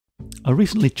I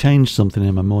recently changed something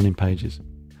in my morning pages.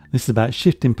 This is about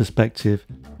shifting perspective,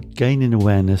 gaining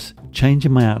awareness,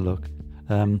 changing my outlook,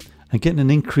 and getting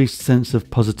an increased sense of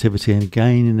positivity and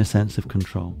gaining a sense of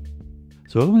control.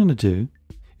 So what I'm going to do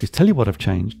is tell you what I've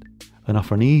changed and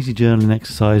offer an easy journaling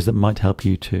exercise that might help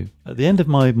you too. At the end of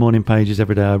my morning pages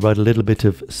every day, I write a little bit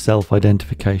of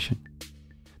self-identification.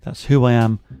 That's who I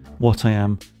am, what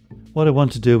I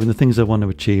want to do, and the things I want to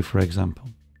achieve, for example.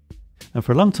 And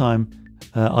for a long time,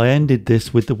 I ended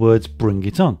this with the words "bring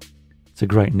it on." It's a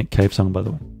great Nick Cave song, by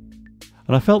the way.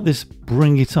 And I felt this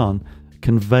 "bring it on"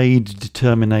 conveyed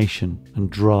determination and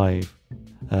drive,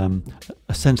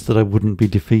 a sense that I wouldn't be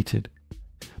defeated.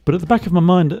 But at the back of my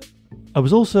mind, I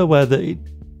was also aware that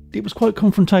it was quite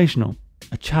confrontational,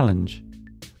 a challenge.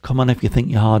 Come on if you think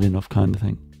you're hard enough kind of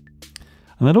thing.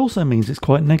 And that also means it's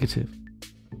quite negative.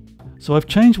 So I've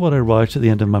changed what I write at the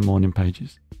end of my morning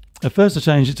pages. At first I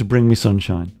changed it to "Bring Me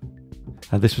Sunshine."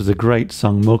 And this was a great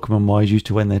song Morecambe and Wise used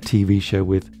to end their TV show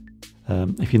with.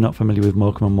 If you're not familiar with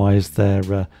Morecambe and Wise,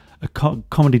 they're a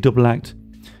comedy double act.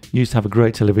 Used to have a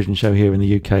great television show here in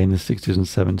the UK in the 60s and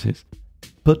 70s.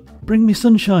 But "Bring Me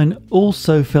Sunshine"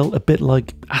 also felt a bit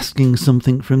like asking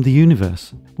something from the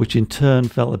universe, which in turn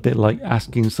felt a bit like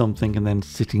asking something and then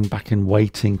sitting back and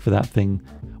waiting for that thing,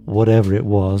 whatever it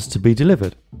was, to be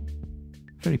delivered.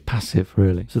 Very passive,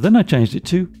 really. So then I changed it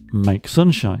to "Make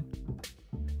Sunshine."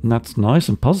 And that's nice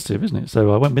and positive, isn't it?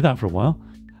 So I went with that for a while.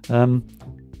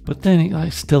 But then I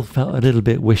still felt a little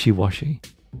bit wishy-washy.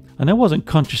 And I wasn't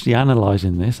consciously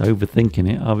analysing this, overthinking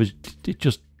it. It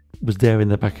just was there in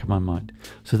the back of my mind.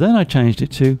 So then I changed it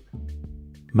to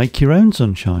 "Make Your Own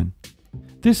Sunshine."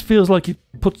 This feels like it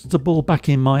puts the ball back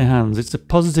in my hands. It's a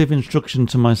positive instruction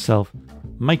to myself.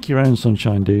 Make your own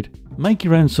sunshine, dude. Make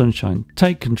your own sunshine.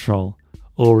 Take control,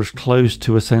 or as close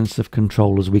to a sense of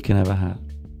control as we can ever have.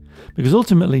 Because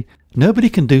ultimately, nobody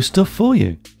can do stuff for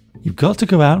you. You've got to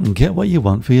go out and get what you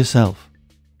want for yourself.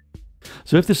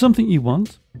 So if there's something you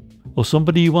want, or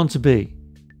somebody you want to be,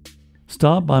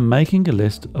 start by making a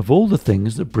list of all the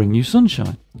things that bring you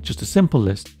sunshine. Just a simple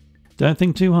list. Don't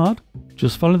think too hard,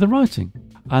 just follow the writing.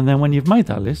 And then when you've made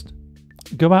that list,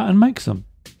 go out and make some.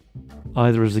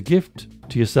 Either as a gift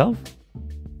to yourself,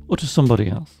 or to somebody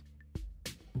else.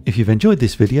 If you've enjoyed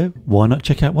this video, why not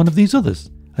check out one of these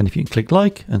others? And if you can click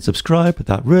like and subscribe,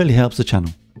 that really helps the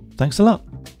channel. Thanks a lot.